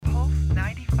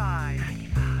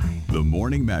The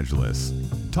Morning Majlis,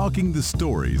 talking the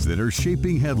stories that are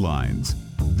shaping headlines.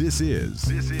 This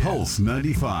is Pulse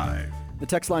 95. The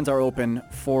text lines are open,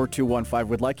 4215.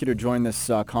 We'd like you to join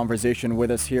this conversation with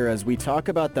us here as we talk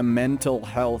about the mental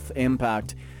health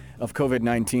impact of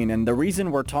COVID-19. And the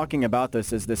reason we're talking about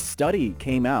this is this study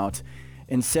came out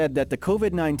and said that the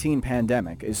COVID-19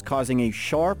 pandemic is causing a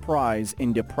sharp rise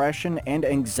in depression and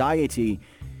anxiety,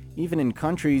 even in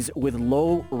countries with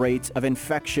low rates of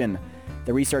infection.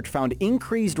 The research found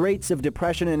increased rates of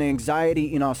depression and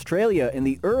anxiety in Australia in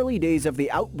the early days of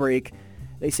the outbreak.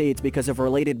 They say it's because of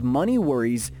related money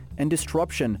worries and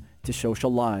disruption to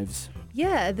social lives.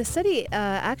 Yeah, the study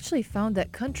actually found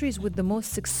that countries with the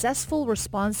most successful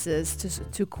responses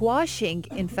to quashing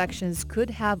infections could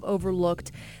have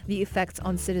overlooked the effects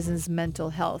on citizens' mental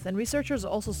health. And researchers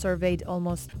also surveyed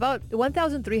almost about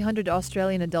 1,300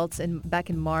 Australian adults back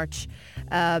in March,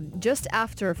 just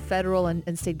after federal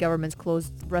and state governments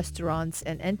closed restaurants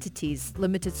and entities,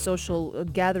 limited social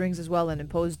gatherings as well, and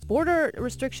imposed border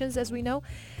restrictions, as we know.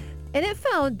 And it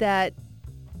found that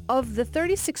of the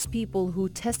 36 people who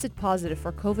tested positive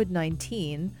for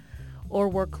COVID-19 or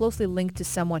were closely linked to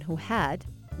someone who had,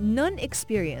 none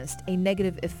experienced a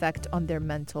negative effect on their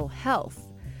mental health.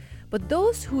 But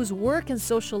those whose work and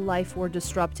social life were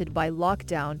disrupted by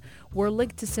lockdown were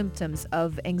linked to symptoms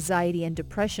of anxiety and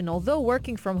depression, although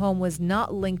working from home was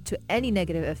not linked to any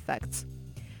negative effects.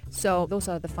 So those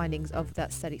are the findings of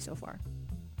that study so far.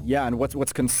 Yeah, and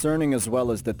what's concerning as well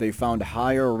is that they found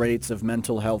higher rates of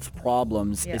mental health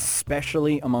problems,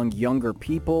 especially among younger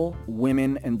people,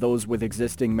 women, and those with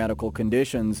existing medical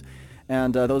conditions.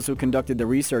 And those who conducted the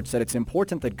research said it's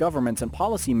important that governments and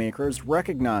policymakers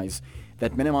recognize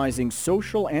that minimizing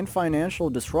social and financial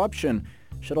disruption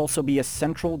should also be a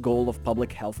central goal of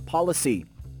public health policy.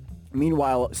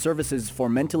 Meanwhile, services for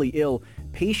mentally ill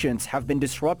patients have been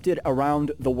disrupted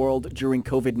around the world during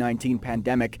COVID-19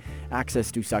 pandemic. Access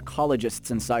to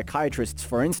psychologists and psychiatrists,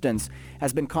 for instance,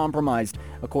 has been compromised,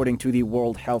 according to the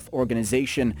World Health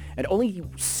Organization. And only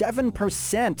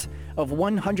 7% of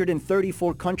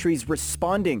 134 countries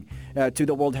responding to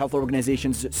the World Health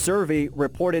Organization's survey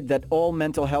reported that all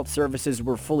mental health services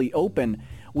were fully open,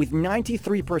 with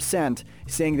 93%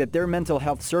 saying that their mental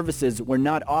health services were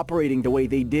not operating the way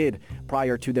they did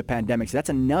prior to the pandemic. So that's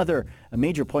a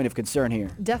major point of concern here.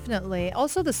 Definitely.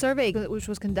 Also, the survey, which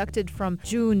was conducted from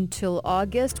June till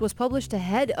August, was published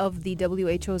ahead of the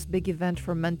WHO's big event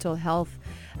for mental health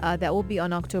that will be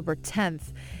on October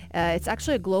 10th. It's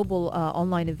actually a global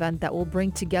online event that will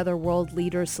bring together world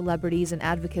leaders, celebrities, and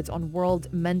advocates on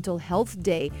World Mental Health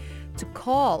Day to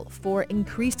call for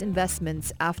increased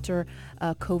investments after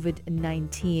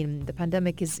COVID-19. The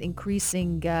pandemic is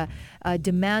increasing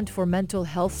demand for mental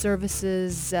health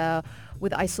services,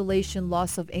 with isolation,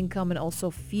 loss of income, and also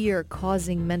fear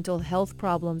causing mental health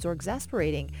problems or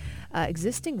exacerbating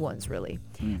existing ones, really.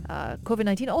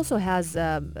 COVID-19 also has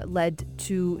led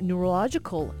to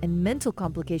neurological and mental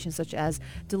complications such as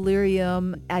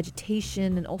delirium,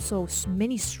 agitation, and also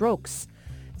many strokes.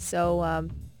 So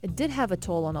it did have a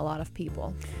toll on a lot of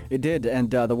people. It did,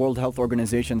 and the World Health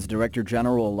Organization's Director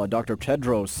General, Dr.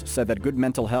 Tedros, said that good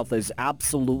mental health is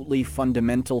absolutely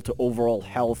fundamental to overall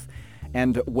health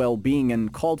and well-being,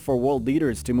 and called for world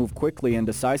leaders to move quickly and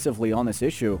decisively on this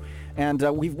issue. And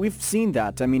we've seen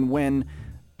that. I mean, when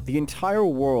the entire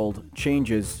world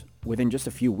changes within just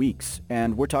a few weeks,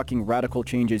 and we're talking radical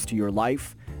changes to your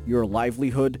life, your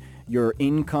livelihood, your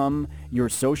income, your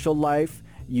social life,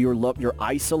 you're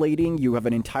isolating, you have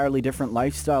an entirely different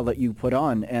lifestyle that you put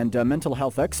on. And mental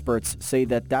health experts say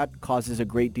that causes a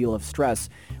great deal of stress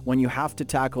when you have to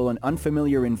tackle an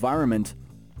unfamiliar environment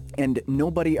and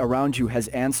nobody around you has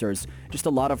answers. Just a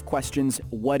lot of questions,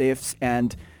 what ifs,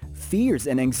 and fears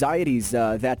and anxieties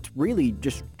that really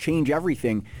just change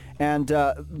everything. And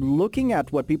looking at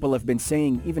what people have been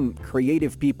saying, even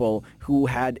creative people who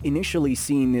had initially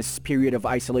seen this period of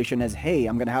isolation as, hey,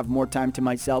 I'm going to have more time to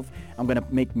myself, I'm going to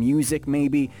make music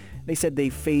maybe. They said they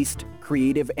faced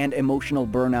creative and emotional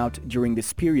burnout during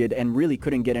this period and really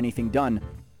couldn't get anything done.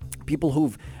 People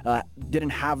who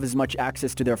didn't have as much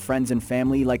access to their friends and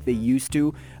family like they used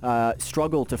to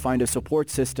struggle to find a support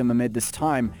system amid this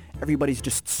time. Everybody's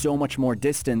just so much more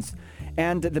distanced.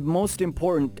 And the most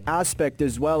important aspect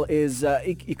as well is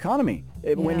economy.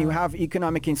 When you have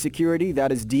economic insecurity,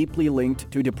 that is deeply linked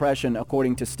to depression,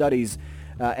 according to studies.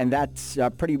 And that's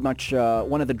pretty much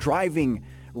one of the driving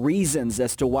reasons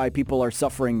as to why people are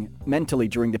suffering mentally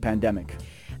during the pandemic.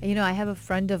 You know, I have a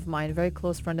friend of mine, a very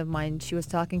close friend of mine. She was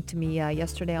talking to me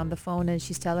yesterday on the phone, and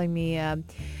she's telling me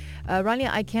Rania,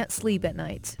 I can't sleep at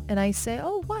night. And I say,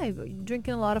 oh, why? Are you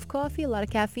drinking a lot of coffee, a lot of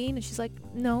caffeine? And she's like,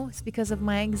 no, it's because of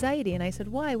my anxiety. And I said,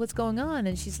 why? What's going on?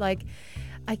 And she's like,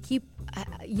 I keep,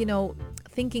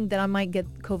 thinking that I might get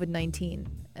COVID-19.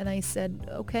 And I said,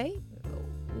 okay,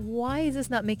 why is this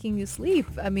not making you sleep?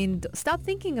 I mean, stop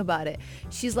thinking about it.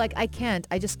 She's like, I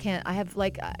just can't. I have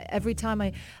every time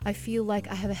I feel like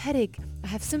I have a headache, I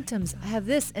have symptoms, I have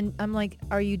this. And I'm like,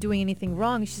 are you doing anything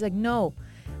wrong? And she's like, no.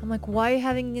 I'm like, why are you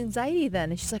having anxiety then?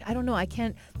 And she's like, I don't know. I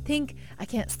can't think. I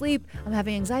can't sleep. I'm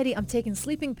having anxiety. I'm taking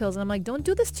sleeping pills. And I'm like, don't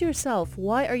do this to yourself.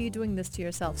 Why are you doing this to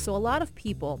yourself? So a lot of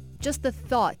people, just the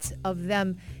thought of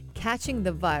them catching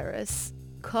the virus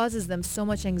causes them so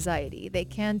much anxiety. They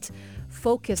can't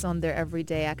focus on their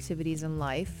everyday activities in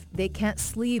life. They can't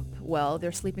sleep well.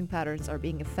 Their sleeping patterns are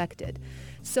being affected.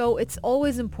 So it's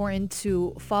always important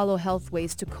to follow health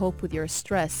ways to cope with your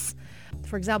stress.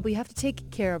 For example, you have to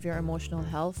take care of your emotional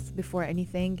health before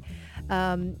anything.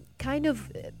 Kind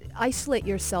of isolate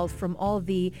yourself from all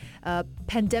the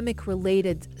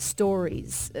pandemic-related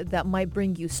stories that might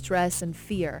bring you stress and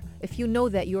fear. If you know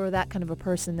that you're that kind of a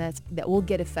person that will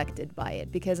get affected by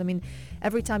it. Because, I mean,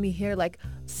 every time you hear like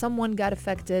someone got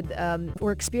affected,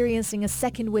 we're experiencing a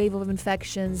second wave of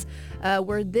infections,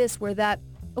 we're this, we're that.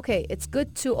 Okay, it's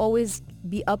good to always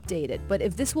be updated, but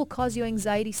if this will cause you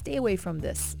anxiety, stay away from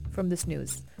this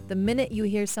news. The minute you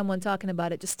hear someone talking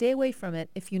about it, just stay away from it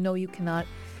if you know you cannot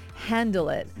handle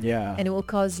it. Yeah. And it will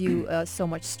cause you so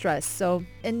much stress. So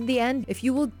in the end, if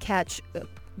you will catch,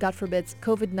 God forbid,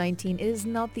 COVID-19, it is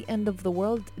not the end of the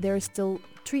world. There is still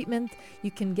treatment.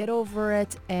 You can get over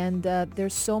it. And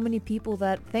there's so many people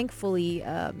that thankfully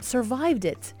survived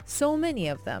it. So many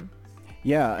of them.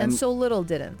 Yeah. And so little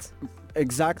didn't.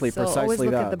 Exactly, so precisely always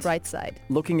look that. at the bright side.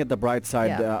 Looking at the bright side,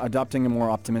 Yeah. Adopting a more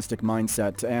optimistic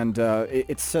mindset, and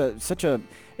it's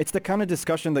the kind of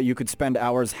discussion that you could spend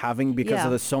hours having because Yeah.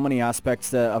 of the so many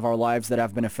aspects of our lives that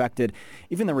have been affected.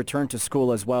 Even the return to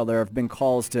school as well. There have been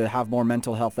calls to have more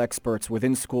mental health experts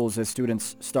within schools as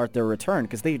students start their return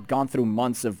because they've gone through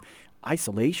months of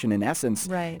isolation in essence.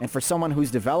 Right. And for someone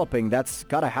who's developing, that's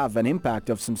got to have an impact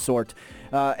of some sort.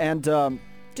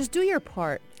 Just do your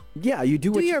part. Yeah, you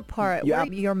do Do your part. Yeah.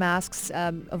 Wear your masks.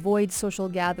 Avoid social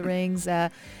gatherings.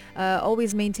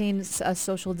 Always maintain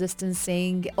social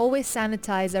distancing. Always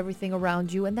sanitize everything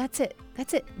around you. And that's it.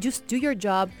 That's it. Just do your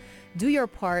job. Do your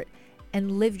part.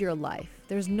 And live your life.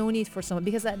 There's no need for someone.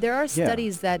 Because there are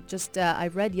studies that just I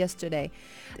read yesterday.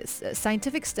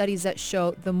 Scientific studies that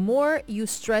show the more you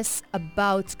stress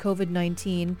about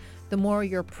COVID-19, the more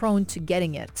you're prone to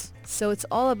getting it. So it's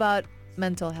all about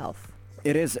mental health.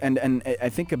 It is, and I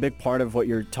think a big part of what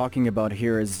you're talking about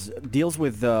here deals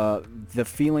with the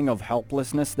feeling of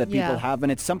helplessness that people Yeah. have,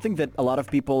 and it's something that a lot of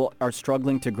people are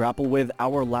struggling to grapple with,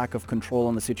 our lack of control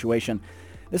on the situation.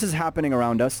 This is happening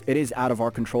around us. It is out of our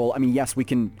control. I mean, yes, we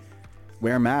can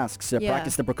wear masks, Yeah.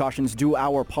 practice the precautions, do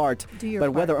our part, Do your but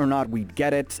part. whether or not we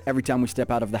get it, every time we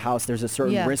step out of the house, there's a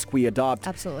certain Yeah. risk we adopt.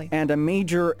 Absolutely. And a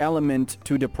major element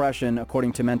to depression,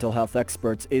 according to mental health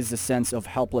experts, is the sense of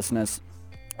helplessness.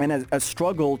 And a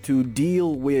struggle to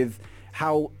deal with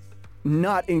how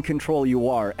not in control you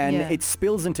are. And Yeah. it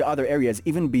spills into other areas,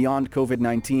 even beyond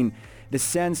COVID-19. The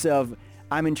sense of,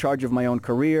 I'm in charge of my own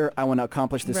career. I want to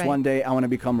accomplish this Right. one day. I want to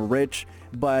become rich.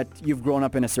 But you've grown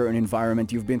up in a certain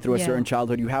environment. You've been through a Yeah. certain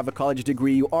childhood. You have a college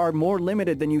degree. You are more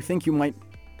limited than you think you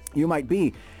might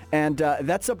be. And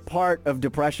that's a part of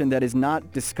depression that is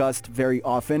not discussed very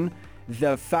often.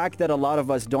 The fact that a lot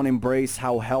of us don't embrace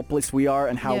how helpless we are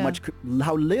and how Yeah.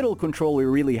 how little control we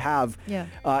really have. Yeah.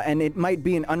 And it might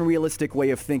be an unrealistic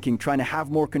way of thinking, trying to have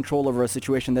more control over a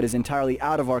situation that is entirely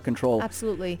out of our control.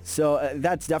 Absolutely. So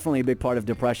that's definitely a big part of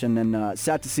depression, and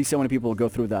sad to see so many people go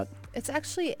through that. It's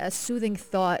actually a soothing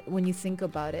thought when you think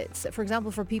about it. So, for example,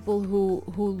 for people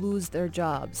who lose their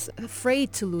jobs,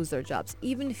 afraid to lose their jobs,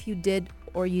 even if you did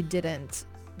or you didn't,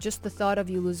 just the thought of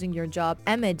you losing your job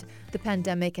amid the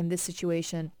pandemic and this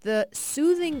situation. The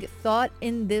soothing thought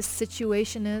in this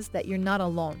situation is that you're not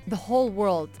alone. The whole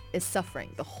world is suffering.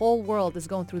 The whole world is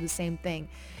going through the same thing.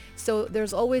 So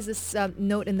there's always this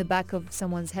note in the back of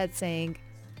someone's head saying,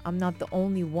 I'm not the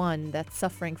only one that's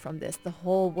suffering from this. The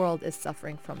whole world is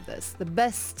suffering from this. The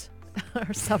best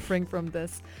are suffering from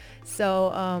this.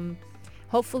 So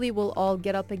hopefully we'll all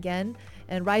get up again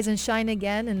and rise and shine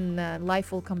again, and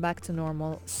life will come back to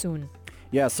normal soon.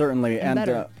 Yeah, certainly. And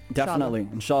better, Definitely.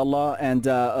 Inshallah. And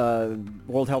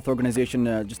World Health Organization,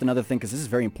 just another thing, because this is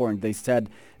very important. They said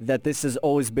that this has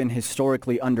always been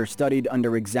historically understudied,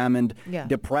 underexamined. Yeah.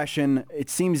 Depression, it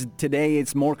seems today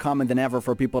it's more common than ever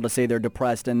for people to say they're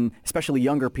depressed, and especially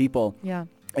younger people. Yeah.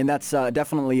 And that's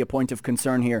definitely a point of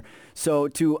concern here. So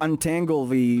to untangle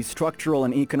the structural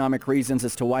and economic reasons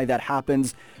as to why that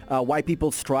happens, why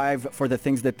people strive for the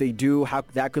things that they do, how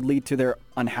that could lead to their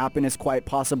unhappiness quite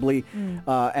possibly,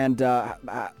 and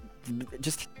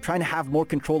just trying to have more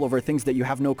control over things that you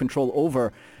have no control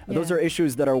over. Yeah. Those are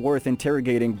issues that are worth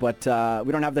interrogating, but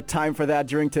we don't have the time for that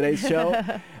during today's show.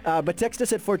 But text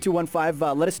us at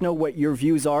 4215. Let us know what your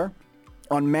views are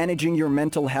on managing your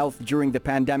mental health during the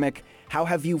pandemic. How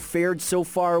have you fared so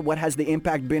far? What has the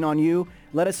impact been on you?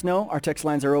 Let us know. Our text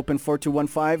lines are open,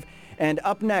 4215. And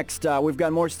up next, we've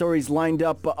got more stories lined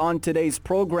up on today's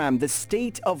program. The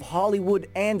state of Hollywood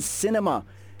and cinema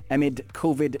amid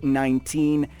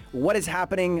COVID-19. What is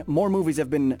happening? More movies have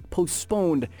been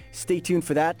postponed. Stay tuned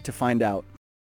for that to find out.